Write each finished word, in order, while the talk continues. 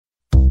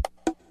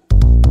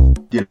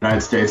the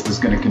United States is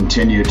going to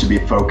continue to be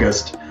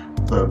focused,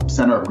 the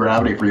center of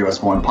gravity for U.S.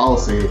 foreign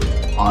policy,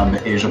 on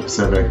the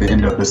Asia-Pacific, the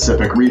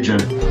Indo-Pacific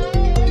region.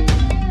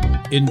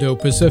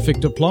 Indo-Pacific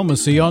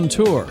diplomacy on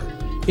tour.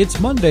 It's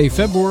Monday,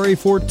 February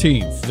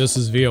 14th. This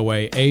is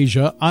VOA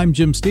Asia. I'm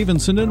Jim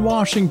Stevenson in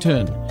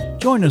Washington.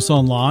 Join us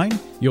online.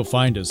 You'll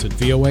find us at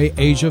VOA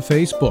Asia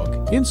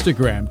Facebook,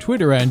 Instagram,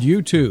 Twitter, and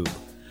YouTube.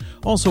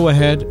 Also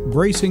ahead,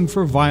 bracing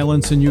for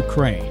violence in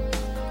Ukraine.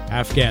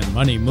 Afghan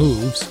money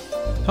moves.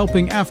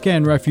 Helping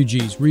Afghan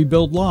refugees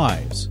rebuild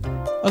lives.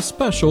 A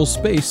special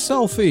space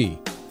selfie.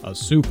 A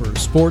super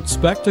sports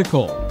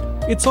spectacle.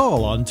 It's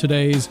all on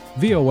today's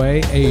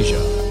VOA Asia.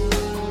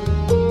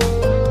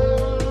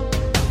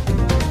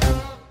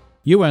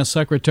 U.S.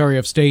 Secretary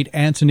of State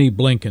Antony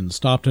Blinken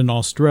stopped in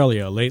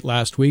Australia late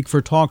last week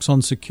for talks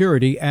on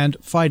security and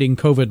fighting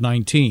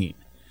COVID-19.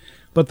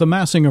 But the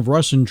massing of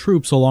Russian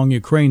troops along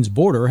Ukraine's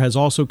border has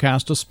also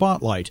cast a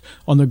spotlight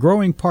on the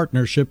growing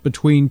partnership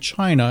between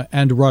China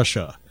and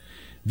Russia.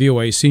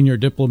 VOA senior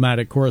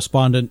diplomatic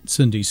correspondent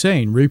Cindy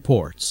Sain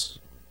reports.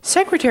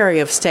 Secretary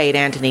of State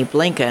Antony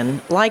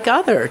Blinken, like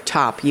other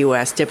top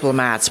U.S.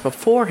 diplomats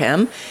before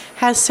him,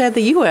 has said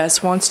the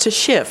U.S. wants to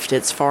shift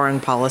its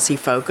foreign policy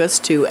focus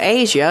to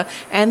Asia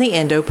and the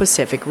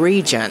Indo-Pacific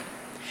region.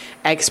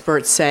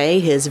 Experts say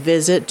his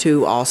visit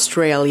to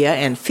Australia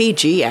and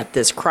Fiji at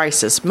this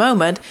crisis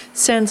moment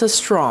sends a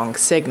strong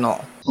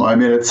signal.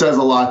 Well, it says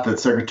a lot that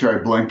Secretary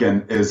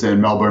Blinken is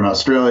in Melbourne,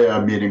 Australia,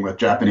 meeting with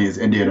Japanese,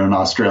 Indian, and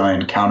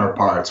Australian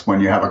counterparts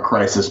when you have a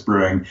crisis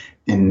brewing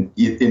in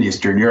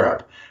Eastern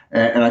Europe.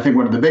 And I think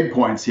one of the big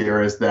points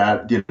here is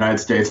that the United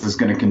States is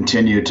going to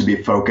continue to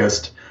be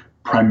focused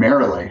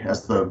primarily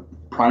as the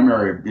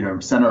primary,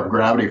 center of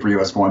gravity for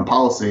U.S. foreign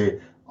policy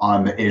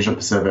on the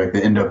Asia-Pacific,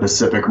 the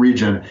Indo-Pacific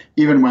region,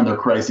 even when there are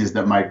crises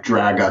that might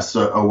drag us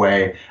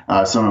away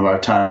some of our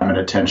time and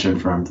attention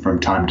from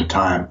time to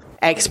time.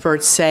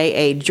 Experts say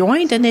a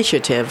joint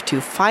initiative to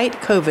fight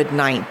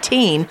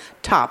COVID-19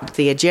 topped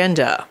the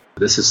agenda.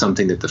 This is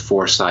something that the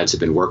four sides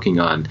have been working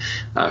on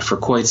for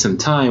quite some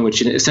time,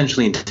 which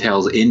essentially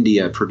entails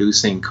India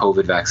producing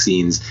COVID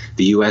vaccines,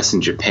 the U.S.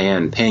 and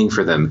Japan paying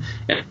for them,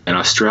 and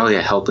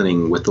Australia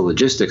helping with the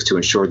logistics to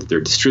ensure that they're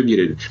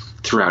distributed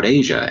throughout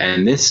Asia.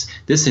 And this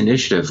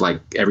initiative, like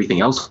everything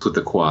else with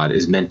the Quad,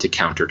 is meant to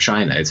counter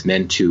China. It's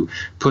meant to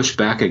push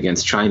back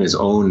against China's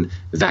own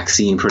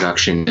vaccine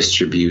production,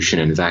 distribution,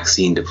 and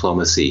vaccine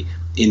diplomacy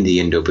in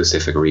the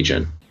Indo-Pacific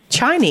region.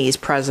 Chinese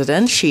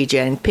President Xi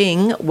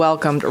Jinping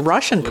welcomed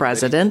Russian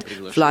President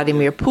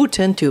Vladimir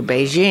Putin to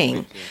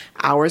Beijing,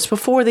 hours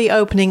before the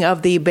opening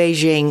of the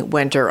Beijing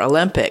Winter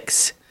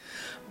Olympics.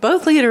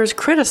 Both leaders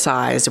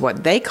criticized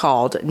what they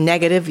called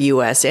negative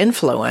U.S.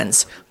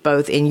 influence,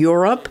 both in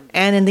Europe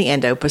and in the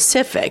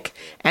Indo-Pacific,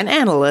 and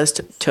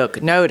analysts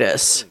took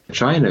notice.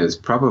 China is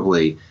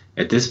probably,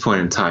 at this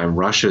point in time,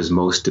 Russia's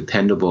most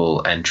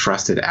dependable and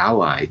trusted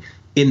ally,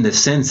 in the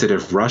sense that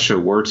if Russia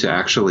were to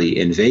actually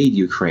invade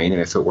Ukraine and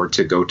if it were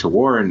to go to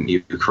war in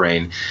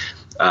Ukraine,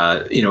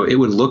 it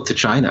would look to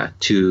China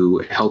to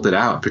help it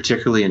out,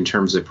 particularly in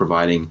terms of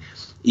providing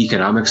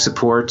economic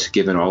support,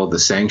 given all of the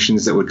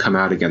sanctions that would come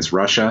out against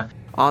Russia.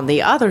 On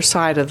the other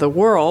side of the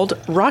world,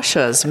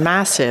 Russia's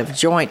massive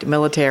joint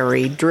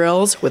military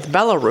drills with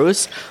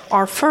Belarus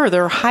are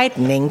further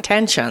heightening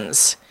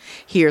tensions.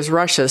 Here's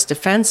Russia's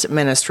defense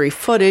ministry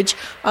footage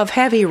of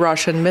heavy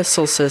Russian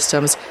missile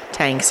systems,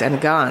 tanks, and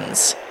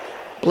guns.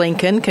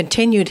 Blinken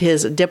continued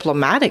his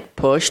diplomatic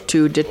push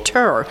to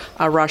deter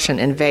a Russian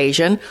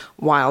invasion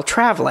while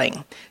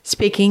traveling,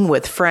 speaking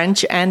with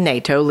French and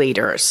NATO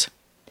leaders.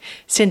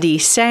 Cindy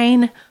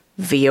Sain,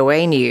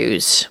 VOA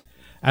News.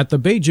 At the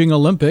Beijing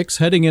Olympics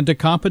heading into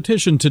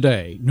competition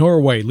today,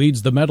 Norway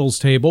leads the medals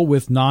table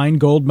with 9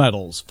 gold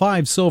medals,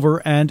 5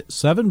 silver and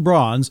 7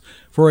 bronze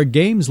for a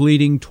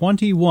games-leading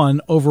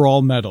 21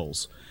 overall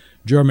medals.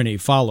 Germany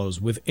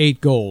follows with 8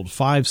 gold,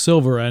 5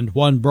 silver and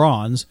 1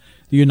 bronze.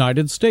 The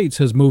United States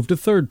has moved to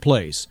third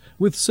place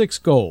with 6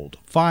 gold,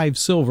 5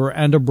 silver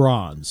and a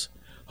bronze.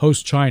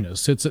 Host China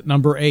sits at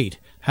number 8,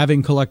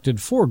 having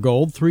collected 4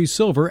 gold, 3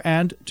 silver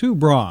and 2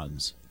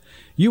 bronze.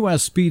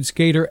 U.S. speed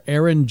skater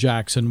Erin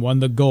Jackson won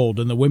the gold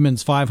in the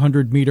women's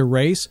 500-meter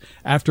race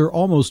after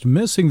almost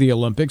missing the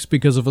Olympics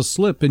because of a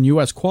slip in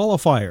U.S.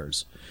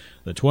 qualifiers.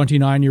 The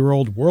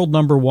 29-year-old world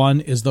number 1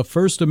 is the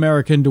first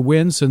American to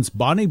win since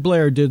Bonnie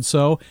Blair did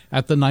so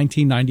at the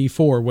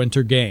 1994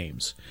 Winter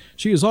Games.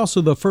 She is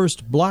also the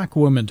first black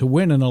woman to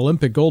win an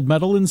Olympic gold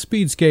medal in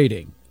speed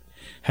skating.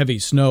 Heavy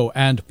snow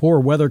and poor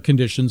weather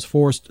conditions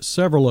forced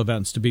several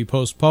events to be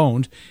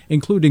postponed,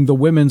 including the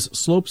women's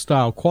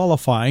slopestyle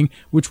qualifying,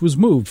 which was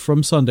moved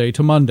from Sunday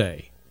to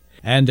Monday.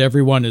 And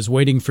everyone is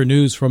waiting for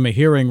news from a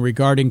hearing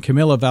regarding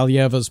Kamila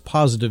Valieva's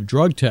positive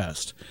drug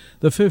test.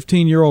 The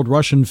 15-year-old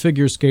Russian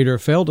figure skater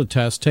failed a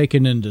test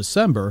taken in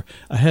December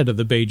ahead of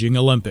the Beijing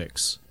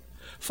Olympics.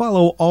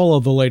 Follow all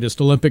of the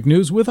latest Olympic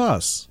news with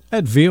us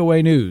at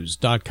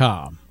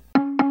voanews.com.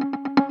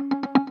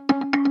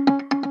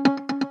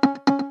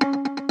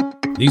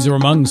 These are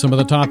among some of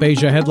the top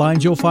Asia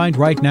headlines you'll find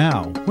right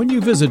now when you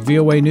visit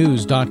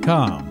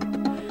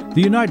voanews.com.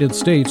 The United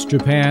States,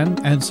 Japan,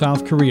 and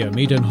South Korea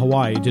meet in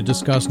Hawaii to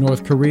discuss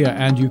North Korea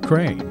and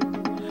Ukraine.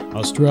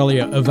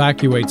 Australia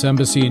evacuates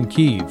embassy in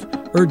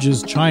Kyiv,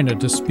 urges China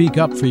to speak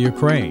up for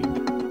Ukraine.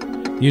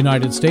 The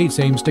United States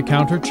aims to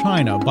counter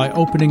China by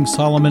opening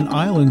Solomon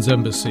Islands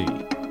embassy.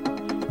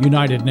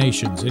 United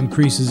Nations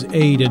increases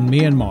aid in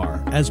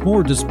Myanmar as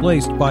more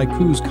displaced by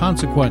coup's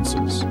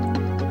consequences.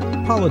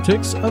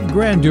 Politics of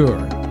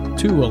grandeur,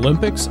 2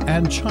 Olympics,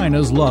 and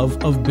China's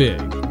love of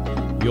big.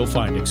 You'll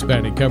find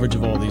expanded coverage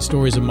of all these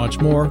stories and much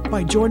more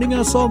by joining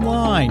us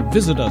online.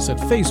 Visit us at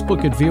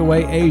Facebook at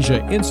VOA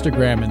Asia,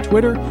 Instagram and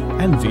Twitter,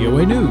 and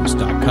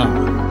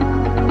voanews.com.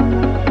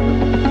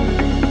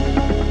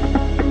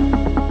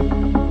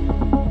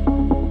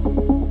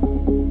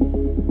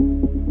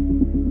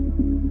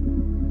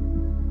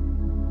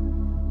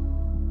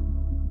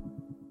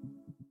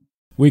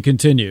 We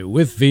continue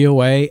with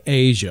VOA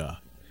Asia.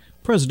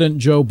 President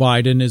Joe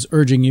Biden is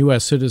urging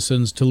U.S.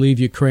 citizens to leave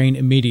Ukraine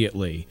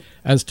immediately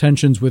as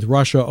tensions with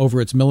Russia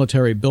over its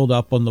military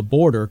buildup on the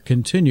border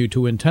continue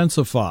to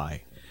intensify.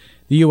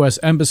 The U.S.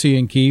 Embassy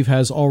in Kyiv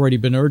has already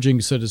been urging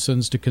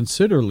citizens to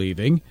consider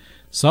leaving.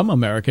 Some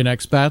American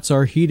expats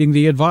are heeding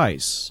the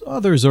advice,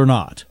 others are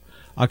not.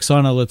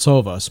 Oksana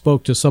Litsova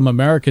spoke to some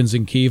Americans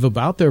in Kyiv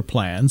about their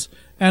plans.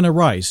 Anna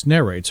Rice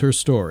narrates her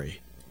story.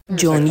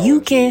 John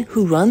Yuke,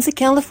 who runs a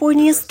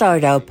California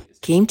startup,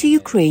 came to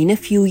Ukraine a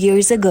few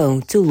years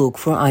ago to look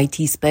for IT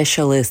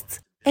specialists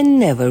and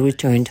never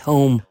returned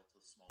home.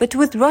 But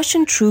with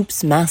Russian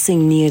troops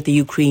massing near the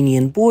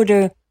Ukrainian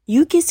border,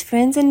 Yuki's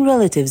friends and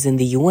relatives in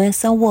the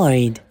U.S. are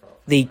worried.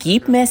 They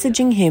keep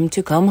messaging him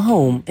to come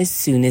home as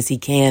soon as he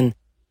can.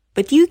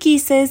 But Yuki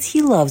says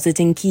he loves it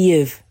in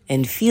Kyiv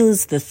and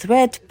feels the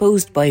threat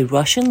posed by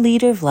Russian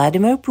leader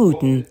Vladimir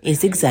Putin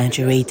is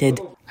exaggerated.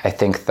 I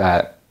think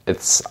that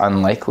it's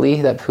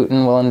unlikely that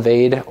Putin will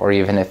invade, or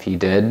even if he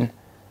did,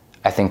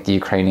 I think the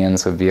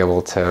Ukrainians would be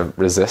able to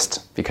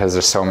resist because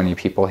there's so many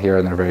people here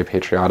and they're very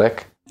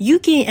patriotic.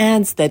 Yuki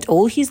adds that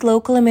all his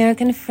local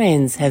American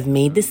friends have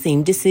made the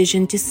same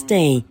decision to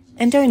stay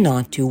and are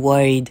not too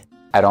worried.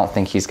 I don't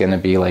think he's going to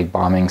be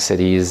bombing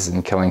cities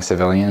and killing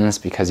civilians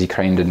because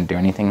Ukraine didn't do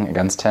anything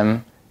against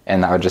him,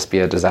 and that would just be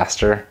a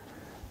disaster.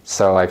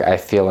 So I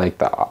feel like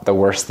the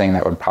worst thing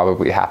that would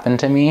probably happen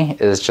to me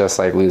is just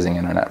losing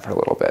internet for a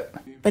little bit.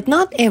 But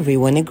not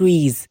everyone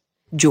agrees.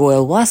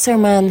 Joel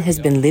Wasserman has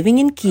been living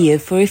in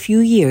Kyiv for a few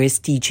years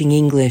teaching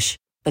English.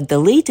 But the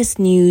latest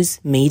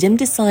news made him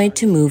decide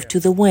to move to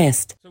the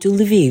west, to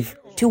Lviv,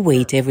 to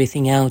wait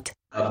everything out.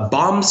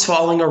 Bombs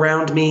falling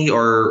around me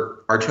or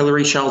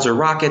artillery shells or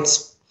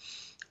rockets,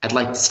 I'd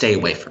like to stay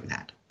away from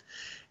that.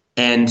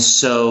 And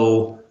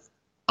so,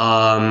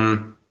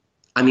 I'm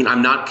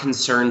not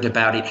concerned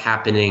about it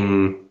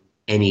happening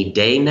any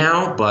day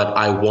now, but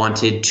I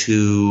wanted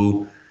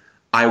to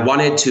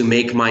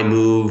make my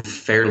move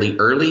fairly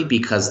early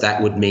because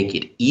that would make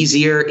it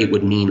easier. It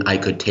would mean I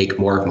could take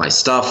more of my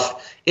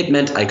stuff. It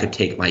meant I could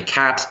take my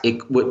cat.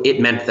 It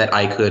meant that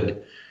I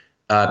could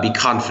be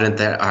confident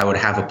that I would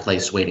have a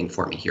place waiting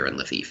for me here in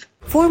Lviv.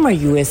 Former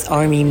U.S.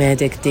 Army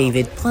medic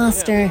David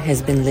Plaster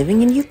has been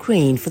living in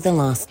Ukraine for the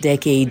last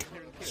decade.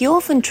 He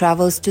often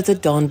travels to the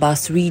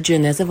Donbas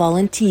region as a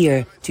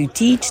volunteer to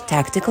teach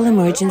tactical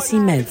emergency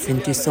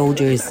medicine to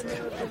soldiers.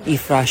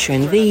 If Russia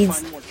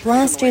invades,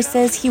 Plaster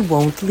says he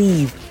won't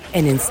leave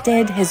and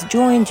instead has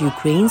joined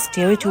Ukraine's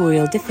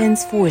territorial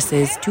defense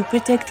forces to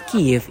protect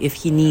Kyiv if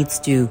he needs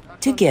to,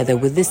 together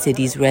with the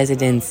city's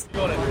residents.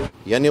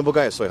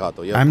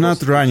 I'm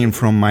not running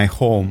from my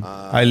home.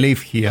 I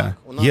live here.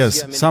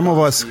 Yes, some of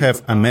us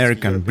have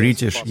American,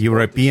 British,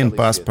 European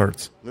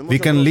passports. We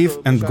can leave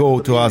and go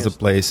to other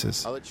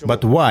places.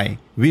 But why?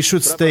 We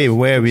should stay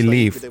where we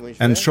live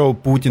and show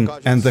Putin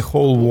and the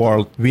whole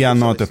world we are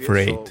not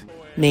afraid.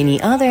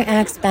 Many other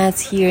expats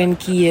here in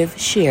Kyiv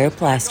share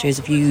Plaster's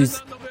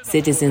views.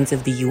 Citizens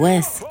of the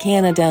US,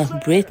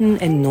 Canada, Britain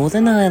and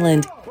Northern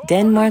Ireland,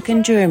 Denmark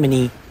and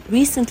Germany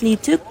recently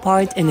took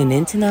part in an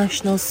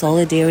international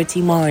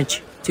solidarity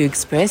march to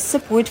express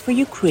support for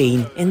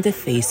Ukraine in the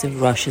face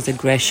of Russia's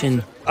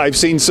aggression. I've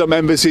seen some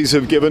embassies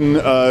have given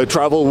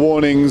travel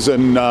warnings,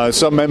 and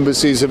some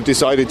embassies have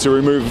decided to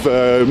remove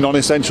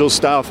non-essential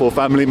staff or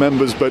family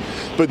members, but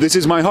this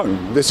is my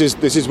home. This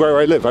is where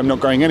I live. I'm not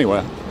going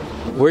anywhere.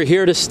 We're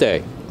here to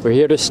stay. We're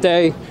here to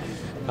stay.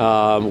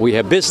 We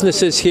have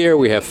businesses here.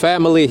 We have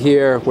family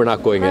here. We're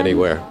not going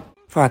anywhere.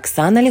 For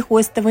Oksana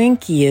Likhostova in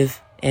Kyiv,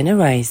 Anna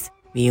Rice,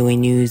 VOA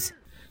News.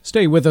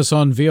 Stay with us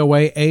on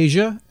VOA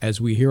Asia as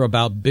we hear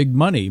about big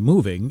money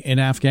moving in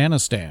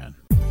Afghanistan.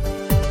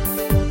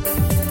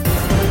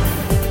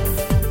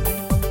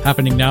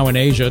 Happening now in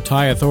Asia,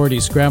 Thai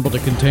authorities scramble to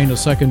contain a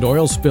second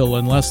oil spill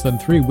in less than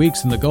 3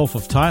 weeks in the Gulf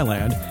of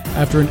Thailand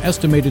after an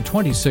estimated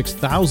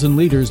 26,000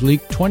 liters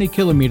leaked 20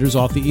 kilometers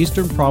off the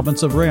eastern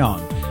province of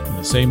Rayong, in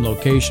the same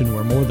location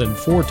where more than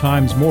 4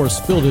 times more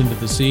spilled into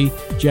the sea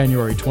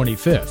January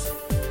 25th.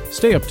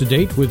 Stay up to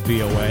date with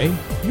VOA.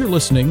 You're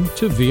listening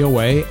to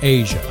VOA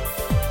Asia.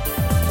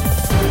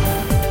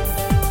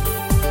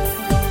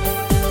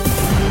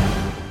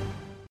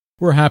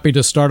 We're happy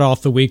to start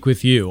off the week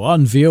with you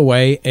on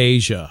VOA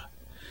Asia.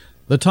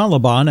 The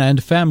Taliban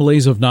and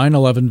families of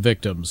 9/11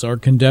 victims are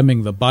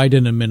condemning the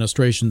Biden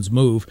administration's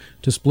move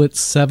to split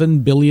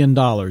 $7 billion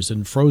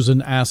in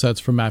frozen assets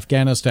from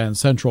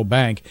Afghanistan's central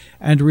bank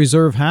and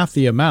reserve half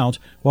the amount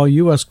while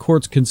U.S.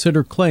 courts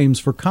consider claims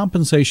for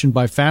compensation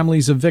by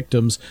families of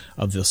victims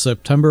of the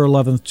September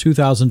 11,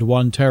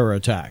 2001 terror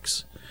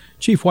attacks.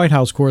 Chief White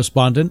House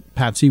correspondent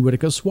Patsy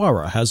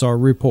Witakaswara has our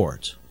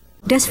report.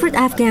 Desperate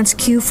Afghans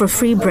queue for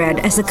free bread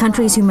as the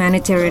country's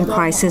humanitarian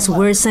crisis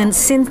worsened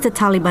since the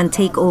Taliban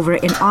takeover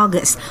in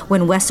August,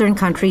 when Western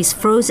countries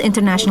froze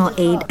international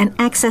aid and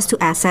access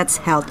to assets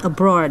held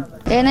abroad.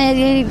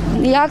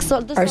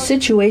 Our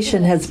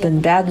situation has been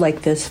bad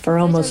like this for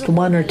almost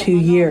 1 or 2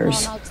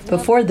 years.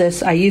 Before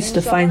this, I used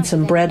to find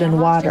some bread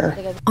and water.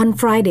 On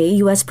Friday,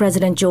 U.S.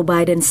 President Joe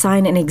Biden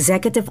signed an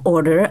executive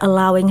order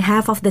allowing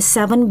half of the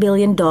 $7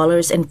 billion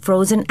in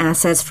frozen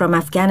assets from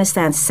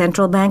Afghanistan's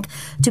central bank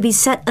to be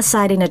set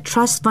aside in a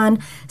trust fund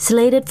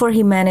slated for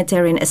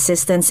humanitarian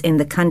assistance in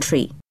the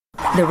country.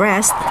 The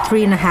rest,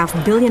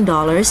 $3.5 billion,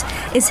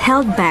 is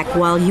held back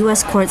while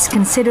U.S. courts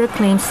consider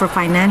claims for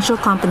financial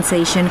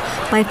compensation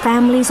by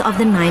families of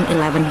the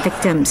 9/11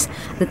 victims.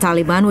 The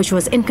Taliban, which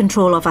was in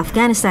control of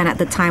Afghanistan at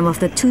the time of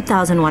the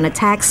 2001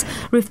 attacks,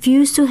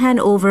 refused to hand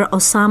over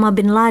Osama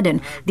bin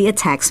Laden, the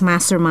attack's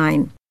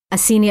mastermind. A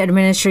senior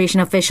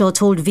administration official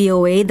told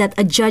VOA that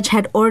a judge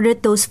had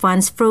ordered those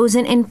funds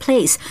frozen in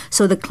place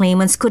so the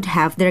claimants could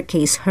have their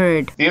case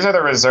heard. These are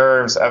the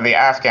reserves of the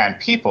Afghan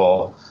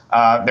people.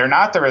 They're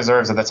not the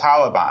reserves of the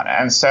Taliban.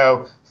 And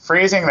so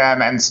freezing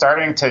them and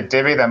starting to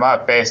divvy them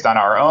up based on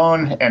our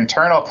own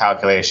internal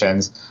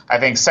calculations, I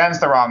think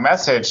sends the wrong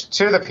message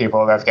to the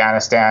people of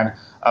Afghanistan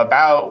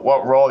about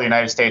what role the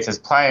United States is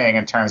playing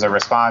in terms of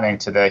responding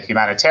to the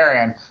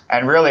humanitarian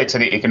and really to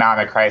the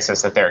economic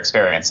crisis that they're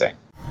experiencing.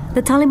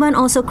 The Taliban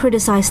also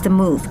criticized the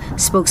move.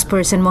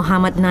 Spokesperson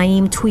Mohammad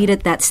Naeem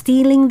tweeted that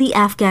stealing the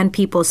Afghan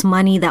people's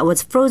money that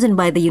was frozen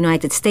by the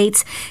United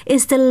States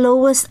is the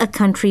lowest a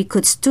country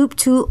could stoop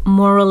to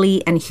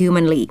morally and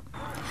humanly.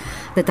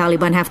 The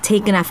Taliban have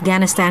taken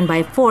Afghanistan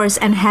by force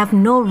and have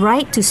no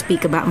right to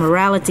speak about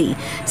morality,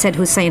 said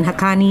Hussein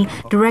Haqqani,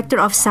 director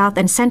of South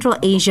and Central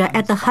Asia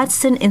at the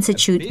Hudson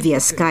Institute via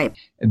Skype.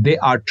 They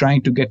are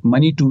trying to get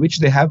money to which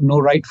they have no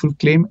rightful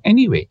claim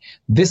anyway.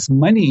 This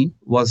money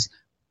was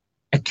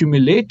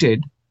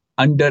accumulated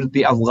under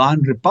the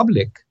Afghan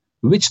Republic,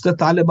 which the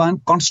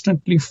Taliban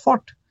constantly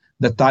fought.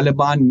 The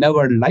Taliban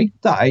never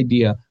liked the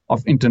idea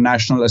of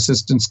international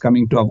assistance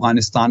coming to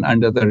Afghanistan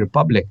under the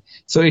Republic.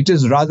 So it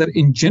is rather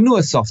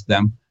ingenuous of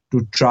them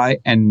to try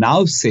and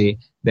now say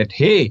that,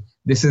 hey,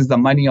 this is the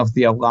money of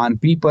the Afghan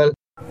people.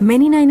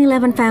 Many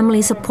 9/11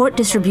 families support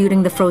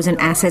distributing the frozen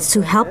assets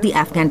to help the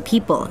Afghan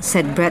people,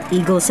 said Brett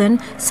Eagleson,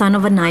 son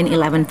of a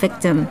 9/11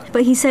 victim.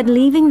 But he said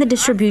leaving the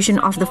distribution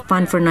of the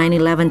fund for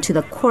 9/11 to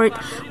the court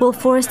will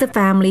force the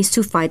families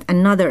to fight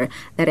another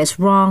that is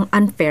wrong,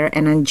 unfair,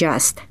 and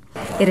unjust.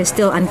 It is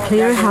still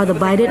unclear how the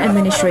Biden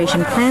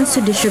administration plans to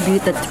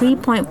distribute the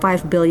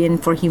 $3.5 billion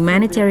for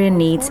humanitarian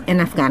needs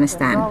in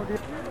Afghanistan.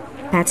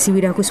 Patsy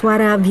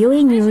Witakaswara,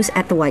 VOA News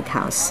at the White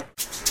House.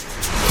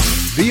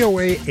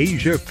 VOA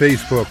Asia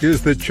Facebook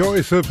is the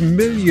choice of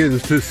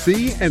millions to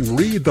see and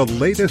read the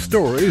latest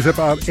stories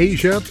about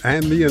Asia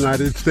and the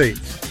United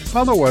States.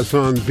 Follow us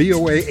on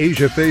VOA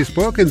Asia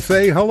Facebook and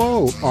say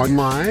hello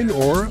online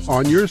or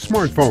on your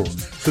smartphone.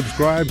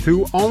 Subscribe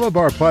to all of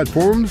our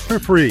platforms for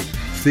free.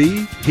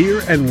 See,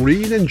 hear, and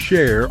read and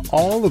share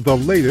all of the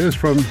latest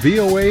from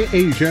VOA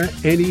Asia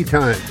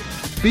anytime.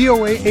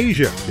 VOA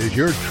Asia is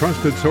your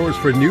trusted source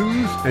for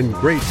news and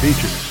great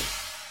features.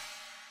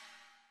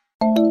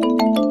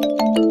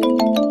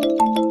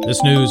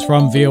 This news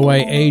from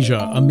VOA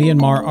Asia. A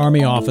Myanmar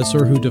army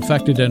officer who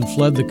defected and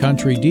fled the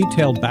country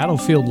detailed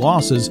battlefield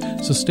losses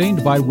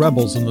sustained by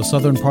rebels in the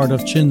southern part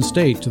of Chin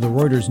State to the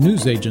Reuters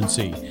news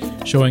agency,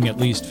 showing at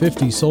least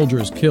 50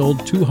 soldiers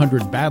killed,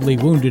 200 badly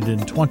wounded in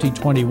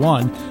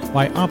 2021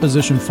 by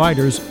opposition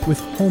fighters with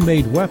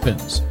homemade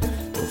weapons.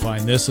 You'll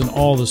find this and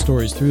all the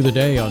stories through the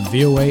day on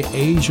VOA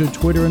Asia,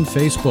 Twitter, and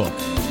Facebook.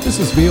 This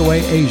is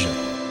VOA Asia.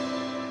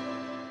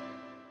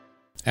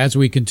 As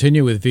we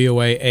continue with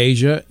VOA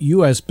Asia,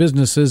 U.S.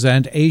 businesses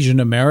and Asian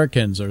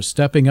Americans are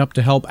stepping up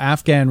to help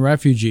Afghan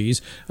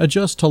refugees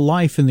adjust to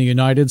life in the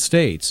United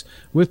States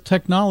with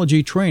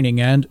technology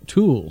training and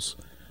tools.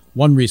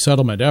 One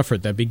resettlement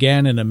effort that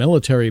began in a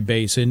military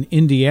base in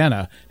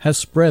Indiana has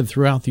spread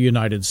throughout the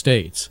United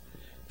States.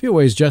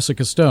 VOA's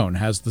Jessica Stone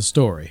has the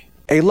story.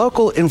 A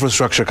local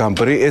infrastructure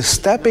company is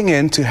stepping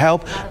in to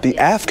help the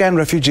Afghan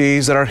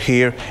refugees that are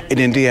here in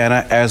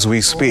Indiana as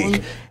we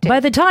speak. By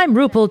the time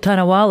Rupal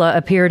Tanawala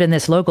appeared in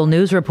this local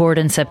news report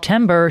in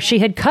September, she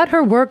had cut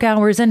her work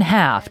hours in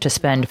half to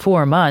spend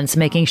 4 months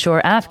making sure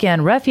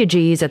Afghan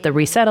refugees at the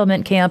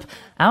resettlement camp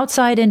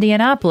outside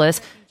Indianapolis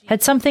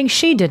had something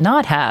she did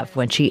not have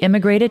when she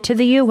immigrated to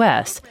the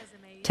U.S.,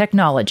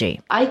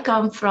 technology. I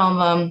come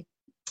from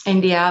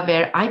India,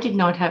 where I did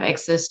not have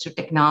access to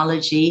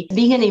technology.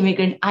 Being an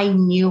immigrant, I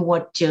knew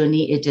what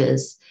journey it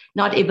is.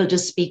 not able to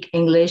speak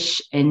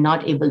English and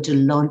not able to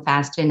learn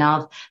fast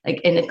enough. Like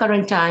in the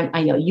current time,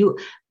 I know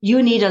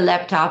you need a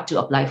laptop to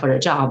apply for a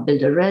job,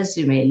 build a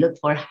resume, look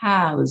for a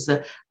house,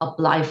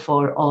 apply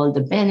for all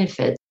the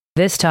benefits.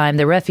 This time,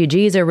 the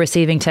refugees are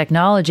receiving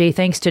technology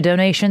thanks to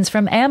donations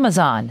from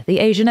Amazon, the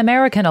Asian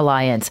American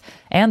Alliance,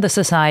 and the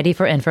Society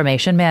for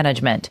Information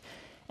Management.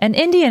 An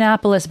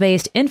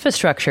Indianapolis-based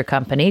infrastructure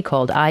company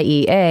called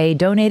IEA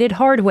donated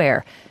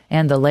hardware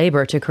and the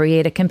labor to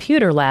create a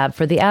computer lab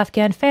for the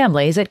Afghan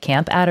families at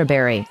Camp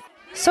Atterbury.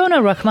 Sona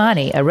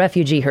Rahmani, a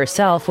refugee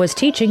herself, was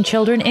teaching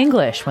children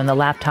English when the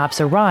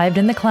laptops arrived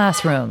in the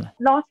classroom.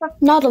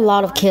 Not a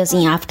lot of kids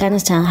in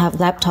Afghanistan have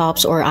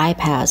laptops or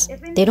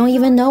iPads. They don't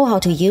even know how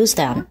to use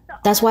them.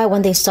 That's why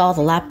when they saw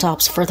the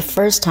laptops for the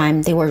first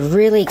time, they were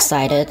really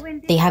excited.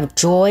 They have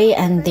joy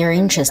and they're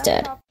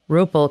interested.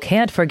 Rupal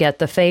can't forget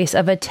the face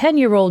of a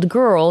 10-year-old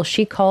girl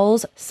she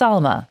calls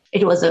Salma.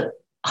 It was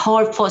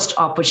her first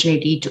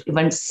opportunity to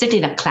even sit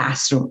in a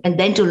classroom and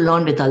then to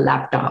learn with a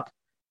laptop.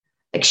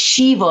 Like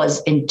she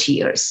was in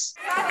tears.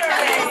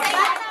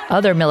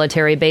 Other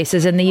military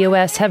bases in the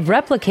U.S. have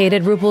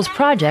replicated Rupal's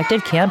project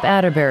at Camp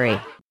Atterbury.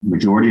 The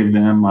majority of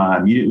them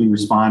immediately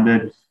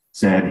responded,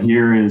 said,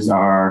 here is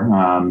our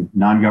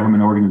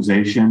non-government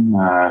organization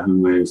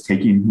who is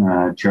taking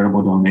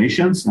charitable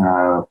donations.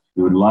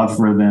 We would love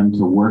for them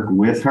to work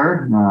with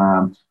her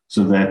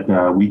so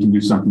that we can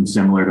do something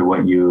similar to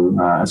what you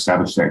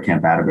established at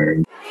Camp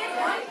Atterbury.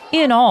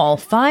 In all,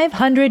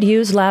 500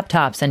 used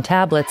laptops and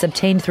tablets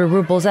obtained through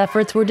Rupal's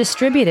efforts were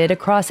distributed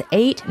across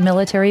 8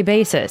 military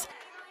bases.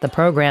 The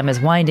program is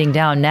winding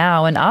down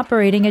now and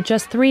operating at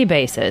just 3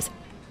 bases.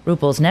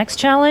 Rupal's next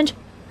challenge?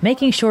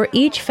 Making sure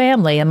each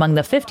family among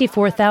the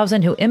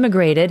 54,000 who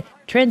immigrated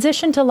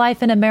transitioned to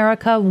life in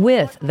America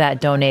with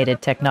that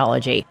donated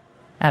technology.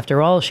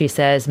 After all, she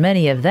says,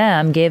 many of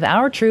them gave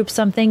our troops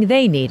something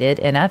they needed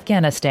in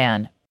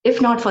Afghanistan. If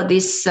not for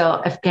this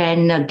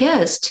Afghan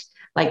guest,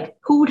 like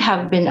who would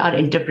have been our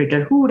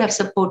interpreter? Who would have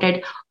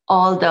supported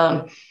all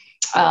the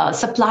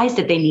supplies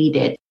that they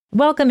needed?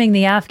 Welcoming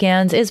the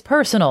Afghans is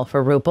personal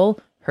for Rupal.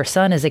 Her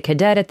son is a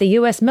cadet at the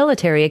U.S.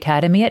 Military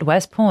Academy at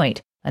West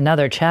Point.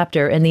 Another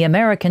chapter in the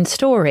American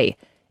story.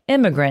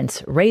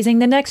 Immigrants raising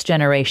the next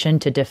generation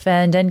to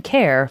defend and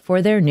care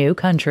for their new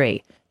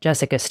country.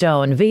 Jessica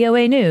Stone,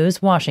 VOA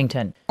News,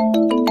 Washington.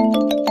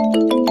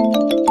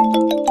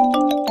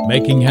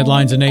 Making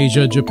headlines in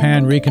Asia,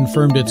 Japan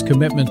reconfirmed its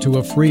commitment to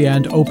a free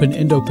and open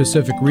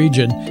Indo-Pacific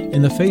region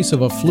in the face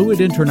of a fluid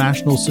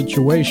international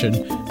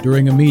situation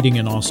during a meeting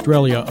in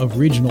Australia of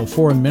regional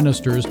foreign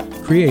ministers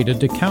created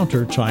to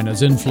counter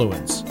China's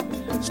influence.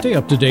 Stay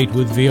up to date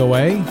with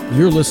VOA.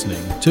 You're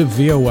listening to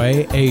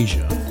VOA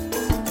Asia.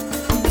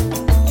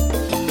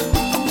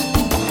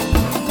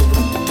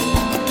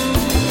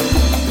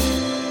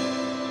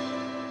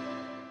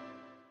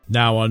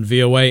 Now on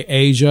VOA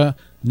Asia,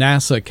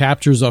 NASA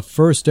captures a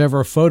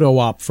first-ever photo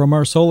op from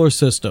our solar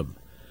system.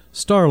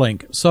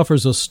 Starlink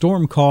suffers a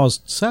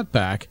storm-caused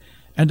setback,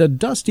 and a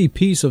dusty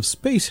piece of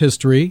space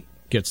history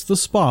gets the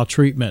spa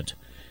treatment.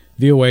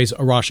 VOA's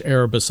Arash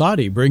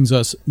Arabasadi brings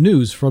us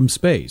news from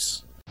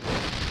space.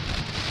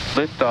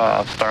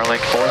 Liftoff, Starlink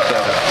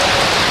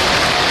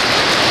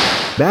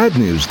 47. Bad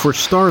news for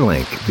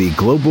Starlink, the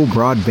global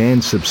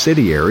broadband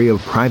subsidiary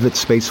of private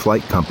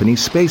spaceflight company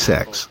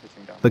SpaceX.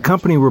 The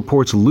company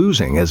reports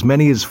losing as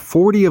many as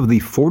 40 of the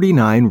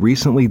 49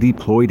 recently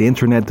deployed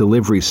internet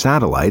delivery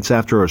satellites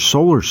after a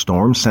solar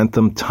storm sent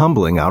them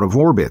tumbling out of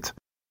orbit.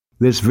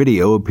 This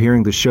video,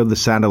 appearing to show the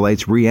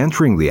satellites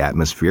re-entering the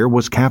atmosphere,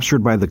 was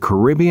captured by the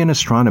Caribbean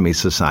Astronomy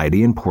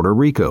Society in Puerto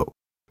Rico.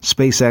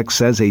 SpaceX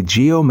says a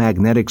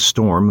geomagnetic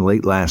storm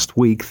late last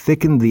week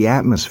thickened the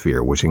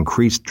atmosphere, which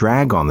increased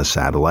drag on the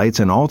satellites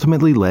and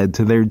ultimately led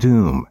to their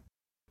doom.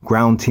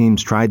 Ground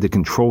teams tried to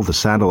control the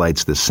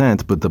satellite's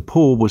descent, but the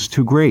pull was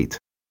too great.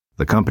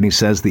 The company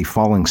says the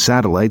falling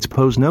satellites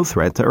pose no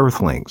threat to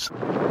Earthlings.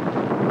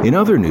 In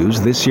other news,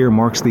 this year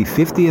marks the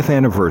 50th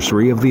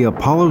anniversary of the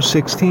Apollo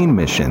 16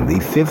 mission, the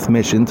 5th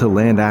mission to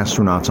land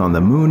astronauts on the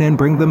moon and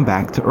bring them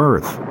back to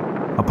Earth.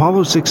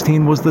 Apollo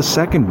 16 was the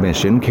second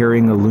mission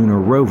carrying a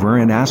lunar rover,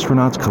 and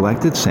astronauts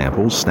collected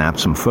samples, snapped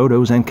some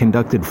photos, and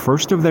conducted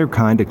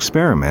first-of-their-kind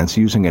experiments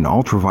using an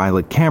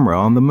ultraviolet camera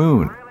on the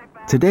moon.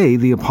 Today,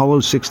 the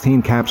Apollo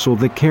 16 capsule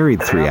that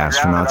carried 3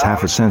 astronauts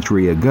half a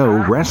century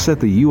ago rests at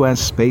the U.S.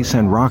 Space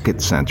and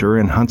Rocket Center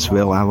in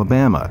Huntsville,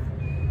 Alabama.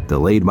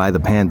 Delayed by the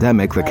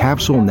pandemic, the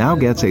capsule now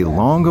gets a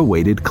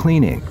long-awaited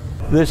cleaning.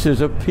 This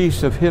is a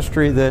piece of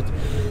history that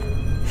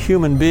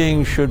human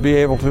beings should be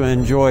able to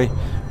enjoy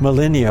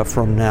millennia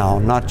from now,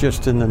 not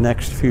just in the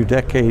next few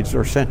decades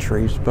or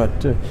centuries, but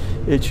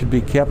it should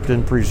be kept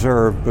and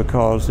preserved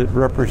because it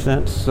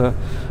represents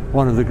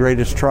one of the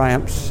greatest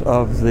triumphs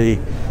of the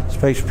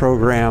space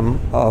program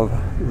of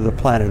the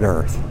planet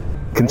Earth.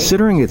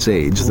 Considering its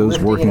age, those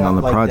working on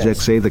the project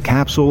say the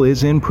capsule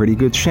is in pretty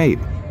good shape.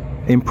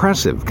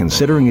 Impressive,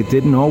 considering it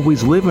didn't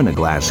always live in a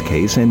glass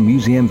case and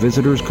museum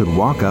visitors could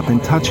walk up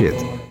and touch it.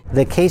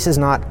 The case is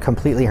not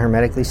completely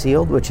hermetically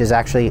sealed, which is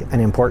actually an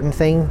important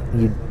thing.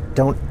 You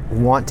don't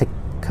want to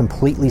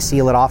completely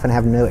seal it off and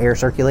have no air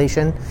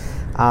circulation.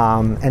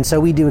 And so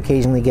we do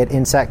occasionally get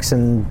insects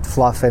and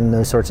fluff and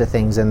those sorts of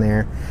things in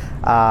there.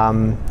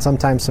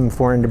 Sometimes some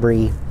foreign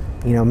debris,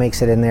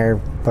 makes it in there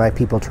by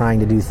people trying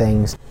to do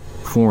things.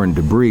 Foreign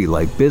debris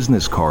like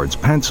business cards,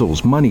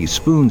 pencils, money,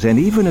 spoons, and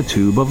even a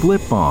tube of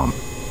lip balm.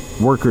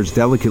 Workers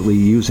delicately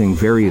using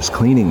various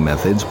cleaning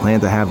methods plan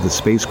to have the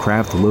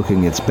spacecraft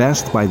looking its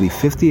best by the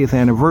 50th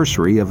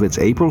anniversary of its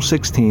April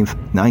 16,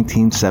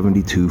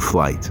 1972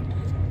 flight.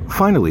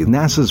 Finally,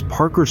 NASA's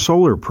Parker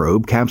Solar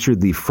Probe captured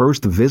the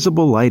first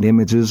visible light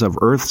images of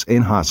Earth's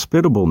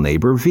inhospitable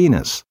neighbor,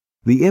 Venus.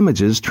 The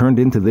images turned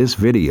into this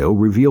video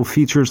reveal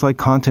features like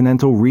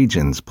continental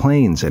regions,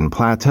 plains, and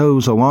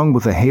plateaus, along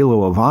with a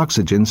halo of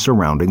oxygen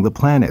surrounding the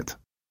planet.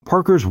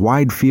 Parker's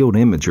Wide Field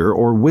Imager,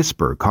 or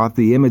WHISPER, caught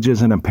the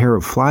images in a pair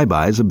of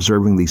flybys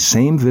observing the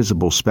same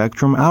visible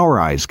spectrum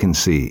our eyes can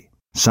see.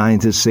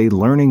 Scientists say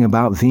learning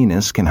about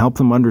Venus can help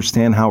them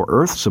understand how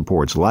Earth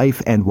supports life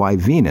and why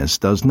Venus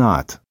does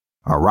not.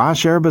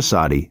 Arash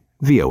Arbasadi,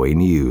 VOA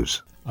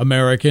News.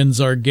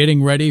 Americans are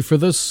getting ready for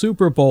the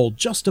Super Bowl,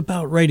 just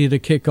about ready to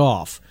kick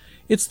off.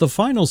 It's the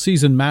final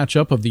season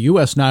matchup of the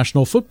U.S.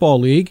 National Football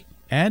League,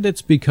 and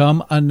it's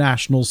become a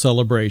national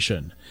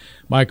celebration.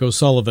 Mike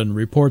O'Sullivan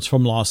reports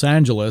from Los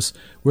Angeles,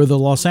 where the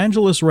Los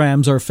Angeles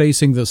Rams are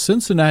facing the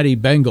Cincinnati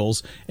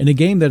Bengals in a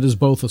game that is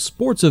both a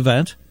sports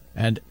event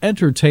and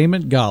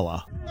entertainment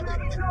gala.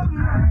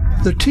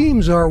 The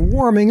teams are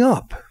warming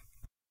up.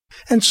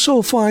 And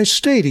SoFi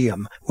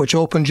Stadium, which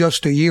opened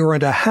just a year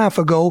and a half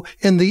ago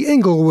in the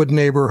Inglewood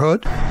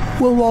neighborhood,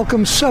 will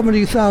welcome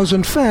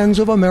 70,000 fans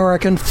of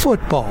American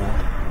football.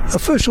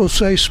 Officials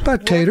say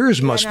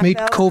spectators must meet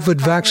COVID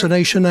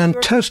vaccination and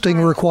testing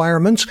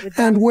requirements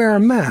and wear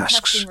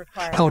masks.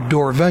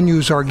 Outdoor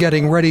venues are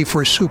getting ready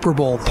for Super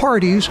Bowl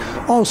parties,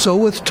 also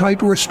with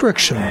tight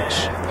restrictions.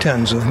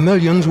 Tens of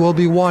millions will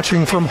be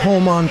watching from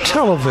home on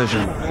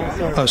television.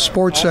 A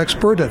sports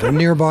expert at a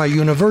nearby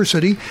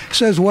university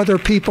says whether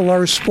people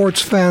are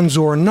sports fans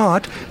or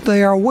not,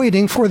 they are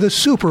waiting for the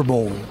Super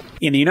Bowl.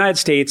 In the United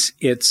States,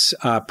 it's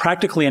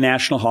practically a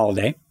national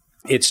holiday.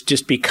 It's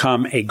just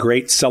become a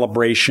great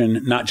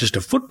celebration, not just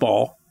of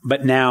football,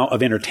 but now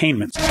of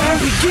entertainment.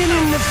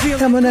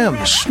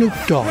 Eminem, Snoop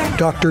Dogg,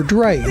 Dr.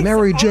 Dre,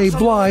 Mary J.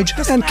 Blige,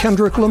 and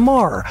Kendrick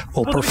Lamar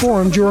will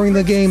perform during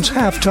the game's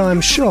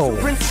halftime show.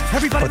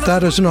 But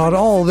that is not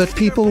all that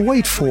people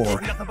wait for.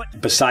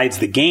 Besides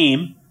the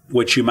game,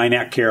 which you might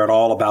not care at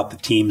all about the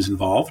teams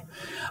involved,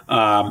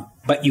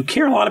 but you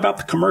care a lot about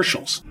the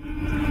commercials.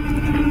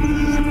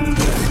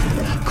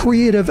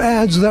 Creative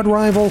ads that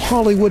rival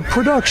Hollywood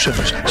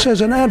productions,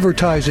 says an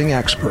advertising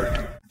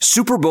expert.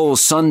 Super Bowl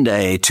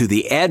Sunday to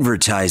the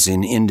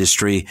advertising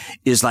industry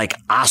is like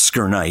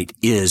Oscar night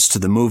is to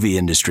the movie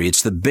industry.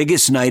 It's the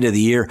biggest night of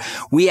the year.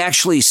 We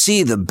actually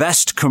see the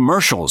best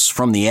commercials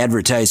from the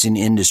advertising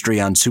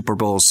industry on Super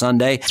Bowl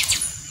Sunday.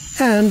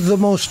 And the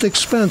most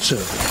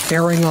expensive,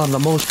 airing on the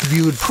most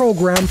viewed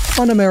program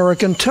on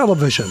American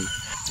television.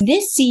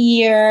 This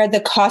year, the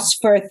cost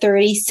for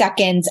 30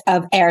 seconds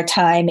of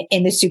airtime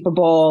in the Super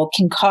Bowl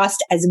can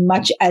cost as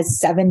much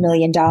as $7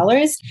 million.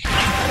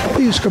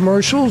 These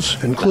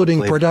commercials,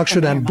 including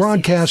production and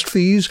broadcast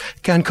fees,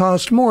 can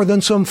cost more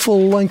than some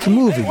full-length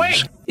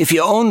movies. If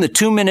you own the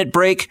 2-minute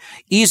break,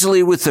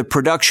 easily with the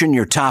production,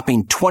 you're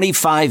topping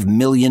 $25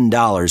 million.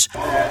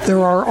 There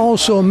are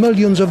also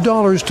millions of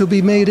dollars to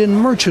be made in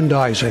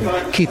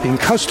merchandising, keeping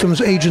customs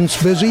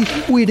agents busy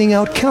weeding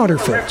out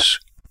counterfeits.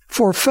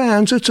 For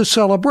fans, it's a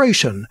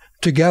celebration,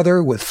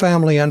 together with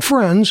family and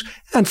friends,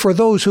 and for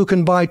those who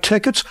can buy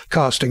tickets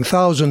costing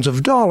thousands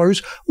of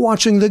dollars,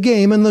 watching the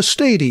game in the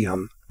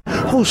stadium.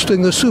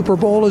 Hosting the Super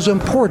Bowl is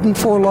important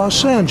for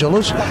Los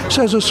Angeles,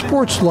 says a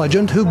sports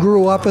legend who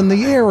grew up in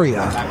the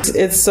area.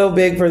 It's so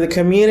big for the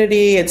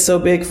community, it's so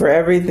big for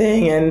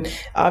everything, and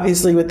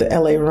obviously with the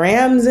LA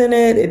Rams in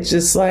it, it's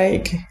just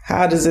like,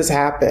 how does this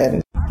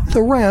happen?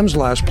 The Rams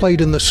last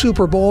played in the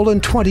Super Bowl in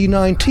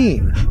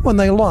 2019, when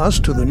they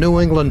lost to the New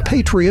England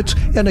Patriots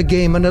in a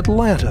game in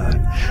Atlanta.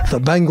 The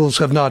Bengals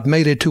have not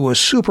made it to a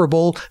Super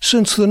Bowl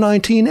since the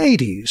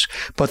 1980s,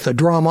 but the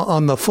drama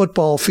on the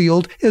football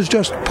field is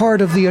just part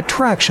of the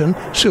attraction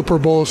Super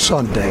Bowl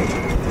Sunday.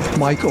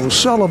 Mike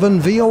O'Sullivan,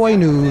 VOA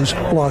News,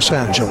 Los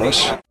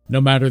Angeles.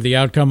 No matter the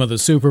outcome of the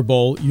Super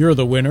Bowl, you're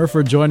the winner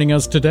for joining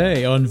us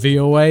today on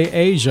VOA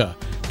Asia.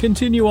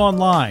 Continue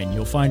online.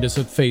 You'll find us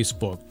at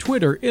Facebook,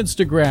 Twitter,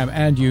 Instagram,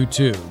 and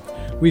YouTube.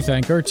 We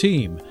thank our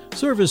team,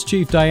 Service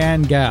Chief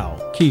Diane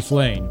Gao, Keith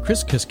Lane,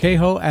 Chris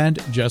Casquejo, and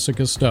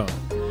Jessica Stone.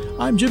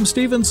 I'm Jim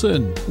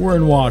Stevenson. We're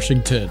in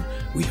Washington.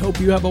 We hope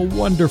you have a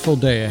wonderful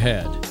day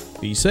ahead.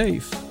 Be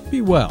safe.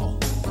 Be well.